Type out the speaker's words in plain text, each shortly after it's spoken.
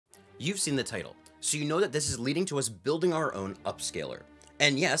You've seen the title, so you know that this is leading to us building our own upscaler.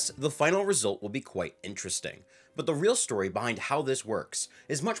 And yes, the final result will be quite interesting, but the real story behind how this works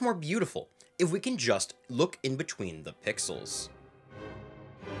is much more beautiful if we can just look in between the pixels.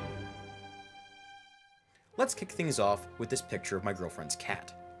 Let's kick things off with this picture of my girlfriend's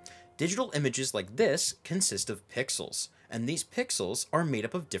cat. Digital images like this consist of pixels, and these pixels are made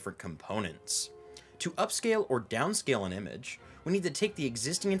up of different components. To upscale or downscale an image, we need to take the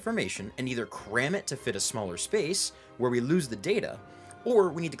existing information and either cram it to fit a smaller space, where we lose the data, or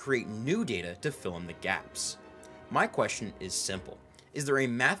we need to create new data to fill in the gaps. My question is simple. Is there a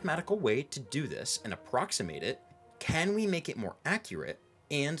mathematical way to do this and approximate it? Can we make it more accurate?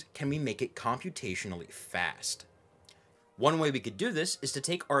 And can we make it computationally fast? One way we could do this is to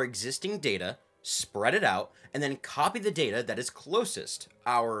take our existing data, spread it out, and then copy the data that is closest,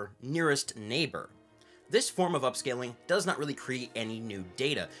 our nearest neighbor. This form of upscaling does not really create any new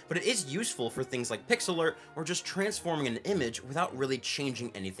data, but it is useful for things like pixel art or just transforming an image without really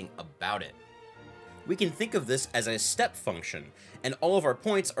changing anything about it. We can think of this as a step function, and all of our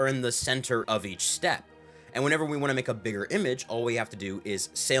points are in the center of each step. And whenever we want to make a bigger image, all we have to do is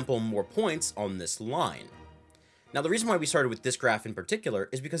sample more points on this line. Now, the reason why we started with this graph in particular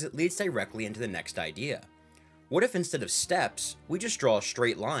is because it leads directly into the next idea. What if instead of steps, we just draw a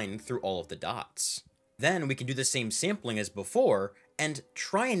straight line through all of the dots? Then we can do the same sampling as before and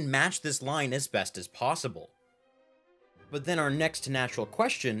try and match this line as best as possible. But then our next natural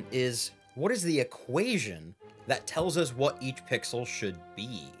question is, what is the equation that tells us what each pixel should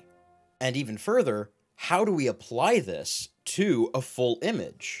be? And even further, how do we apply this to a full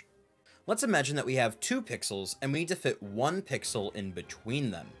image? Let's imagine that we have two pixels and we need to fit one pixel in between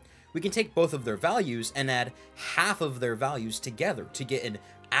them. We can take both of their values and add half of their values together to get an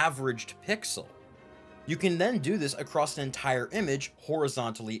averaged pixel. You can then do this across an entire image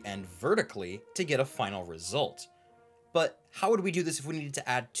horizontally and vertically to get a final result. But how would we do this if we needed to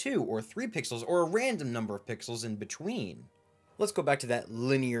add 2 or 3 pixels or a random number of pixels in between? Let's go back to that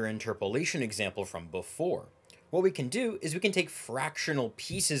linear interpolation example from before. What we can do is we can take fractional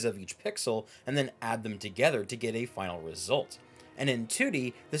pieces of each pixel and then add them together to get a final result. And in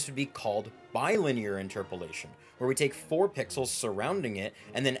 2D, this would be called bilinear interpolation, where we take 4 pixels surrounding it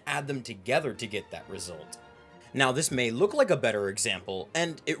and then add them together to get that result. Now, this may look like a better example,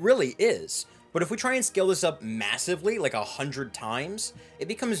 and it really is, but if we try and scale this up massively, like 100 times, it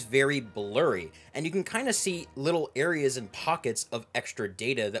becomes very blurry, and you can kind of see little areas and pockets of extra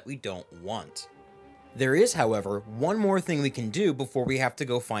data that we don't want. There is, however, one more thing we can do before we have to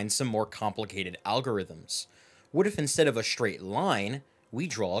go find some more complicated algorithms. What if instead of a straight line, we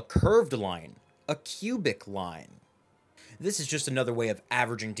draw a curved line, a cubic line? This is just another way of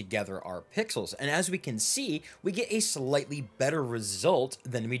averaging together our pixels, and as we can see, we get a slightly better result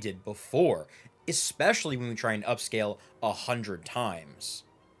than we did before, especially when we try and upscale 100 times.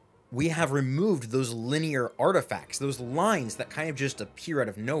 We have removed those linear artifacts, those lines that kind of just appear out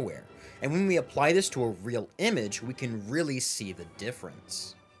of nowhere, and when we apply this to a real image, we can really see the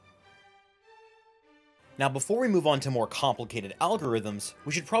difference. Now, before we move on to more complicated algorithms,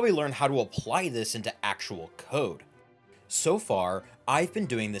 we should probably learn how to apply this into actual code. So far, I've been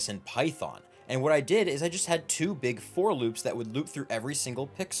doing this in Python, and what I did is I just had 2 big for loops that would loop through every single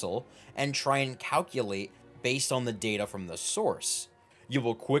pixel and try and calculate based on the data from the source. You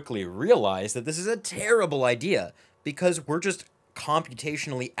will quickly realize that this is a terrible idea, because we're just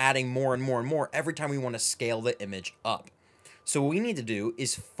computationally adding more and more and more every time we want to scale the image up. So what we need to do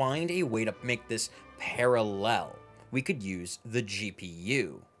is find a way to make this parallel. We could use the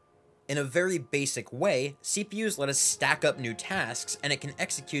GPU. In a very basic way, CPUs let us stack up new tasks and it can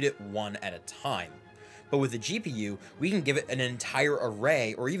execute it one at a time. But with the GPU, we can give it an entire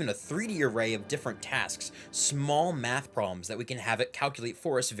array or even a 3D array of different tasks, small math problems that we can have it calculate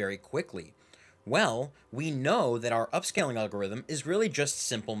for us very quickly. Well, we know that our upscaling algorithm is really just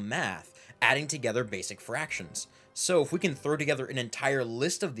simple math, adding together basic fractions. So if we can throw together an entire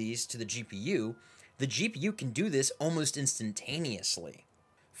list of these to the GPU can do this almost instantaneously.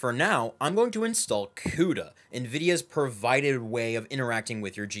 For now, I'm going to install CUDA, NVIDIA's provided way of interacting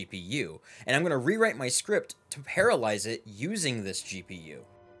with your GPU, and I'm going to rewrite my script to parallelize it using this GPU.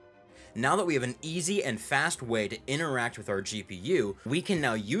 Now that we have an easy and fast way to interact with our GPU, we can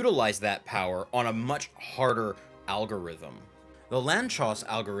now utilize that power on a much harder algorithm. The Lanczos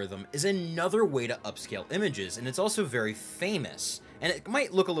algorithm is another way to upscale images, and it's also very famous, and it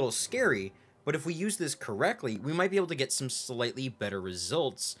might look a little scary, but if we use this correctly, we might be able to get some slightly better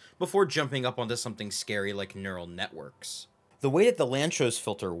results before jumping up onto something scary like neural networks. The way that the Lanczos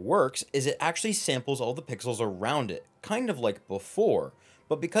filter works is it actually samples all the pixels around it, kind of like before,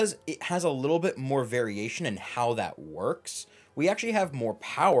 But because it has a little bit more variation in how that works, we actually have more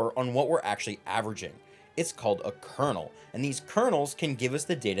power on what we're actually averaging. It's called a kernel, and these kernels can give us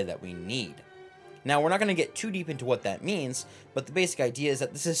the data that we need. Now, we're not going to get too deep into what that means, but the basic idea is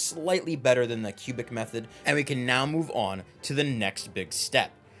that this is slightly better than the cubic method, and we can now move on to the next big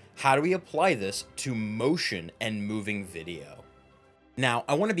step. How do we apply this to motion and moving video? Now,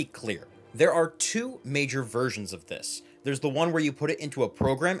 I want to be clear. There are two major versions of this. There's the one where you put it into a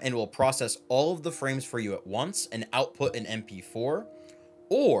program and it will process all of the frames for you at once and output an MP4,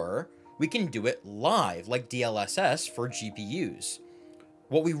 or we can do it live like DLSS for GPUs.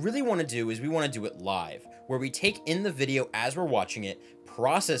 What we really want to do is we want to do it live, where we take in the video as we're watching it,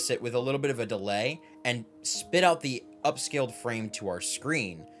 process it with a little bit of a delay, and spit out the upscaled frame to our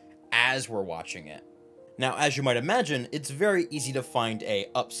screen as we're watching it. Now, as you might imagine, it's very easy to find a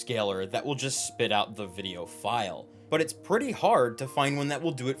upscaler that will just spit out the video file, but it's pretty hard to find one that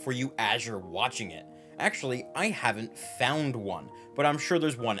will do it for you as you're watching it. Actually, I haven't found one, but I'm sure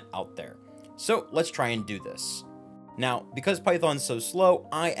there's one out there. So let's try and do this. Now, because Python's so slow,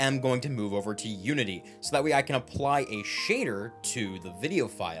 I am going to move over to Unity, so that way I can apply a shader to the video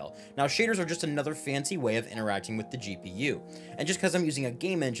file. Now, shaders are just another fancy way of interacting with the GPU, and just because I'm using a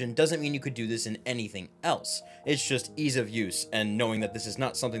game engine doesn't mean you could do this in anything else. It's just ease of use, and knowing that this is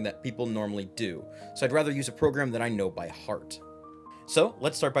not something that people normally do, so I'd rather use a program that I know by heart. So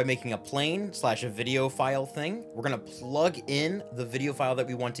let's start by making a plane/a video file thing. We're going to plug in the video file that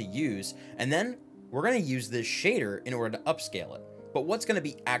we want to use, and then we're going to use this shader in order to upscale it. But what's going to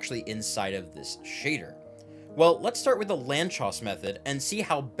be actually inside of this shader? Well, let's start with the Lanchos method and see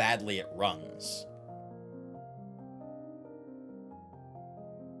how badly it runs.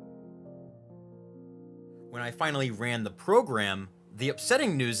 When I finally ran the program, the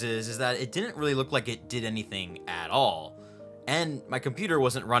upsetting news is that it didn't really look like it did anything at all. And my computer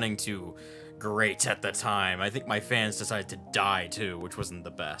wasn't running too great at the time. I think my fans decided to die too, which wasn't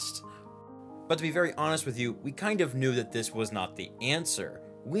the best. But to be very honest with you, we kind of knew that this was not the answer.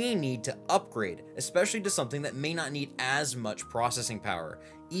 We need to upgrade, especially to something that may not need as much processing power,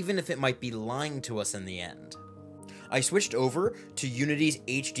 even if it might be lying to us in the end. I switched over to Unity's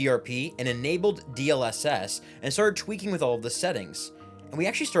HDRP and enabled DLSS and started tweaking with all of the settings. And we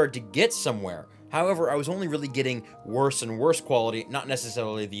actually started to get somewhere. However, I was only really getting worse and worse quality, not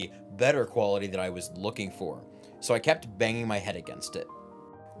necessarily the better quality that I was looking for. So I kept banging my head against it.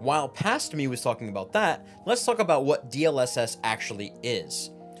 While past me was talking about that, let's talk about what DLSS actually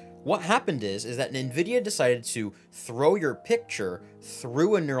is. What happened is that NVIDIA decided to throw your picture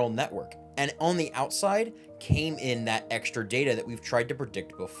through a neural network, and on the outside came in that extra data that we've tried to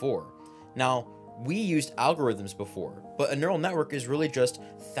predict before. Now, we used algorithms before, but a neural network is really just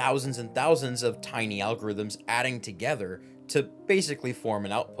thousands and thousands of tiny algorithms adding together to basically form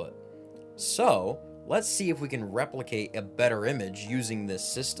an output. So, let's see if we can replicate a better image using this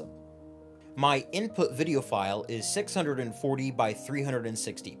system. My input video file is 640 by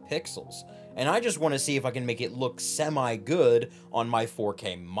 360 pixels, and I just want to see if I can make it look semi-good on my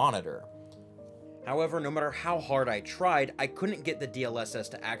 4K monitor. However, no matter how hard I tried, I couldn't get the DLSS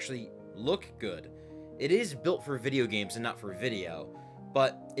to actually look good. It is built for video games and not for video,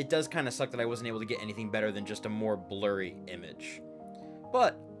 but it does kind of suck that I wasn't able to get anything better than just a more blurry image.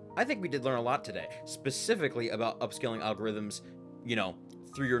 But I think we did learn a lot today, specifically about upscaling algorithms,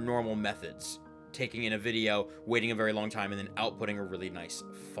 through your normal methods. Taking in a video, waiting a very long time, and then outputting a really nice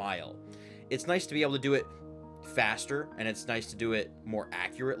file. It's nice to be able to do it faster, and it's nice to do it more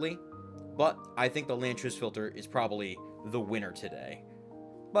accurately, but I think the Lanchos filter is probably the winner today.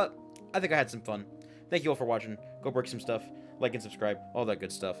 But I think I had some fun. Thank you all for watching. Go break some stuff, like and subscribe, all that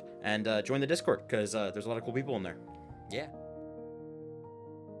good stuff, and join the Discord, because there's a lot of cool people in there. Yeah.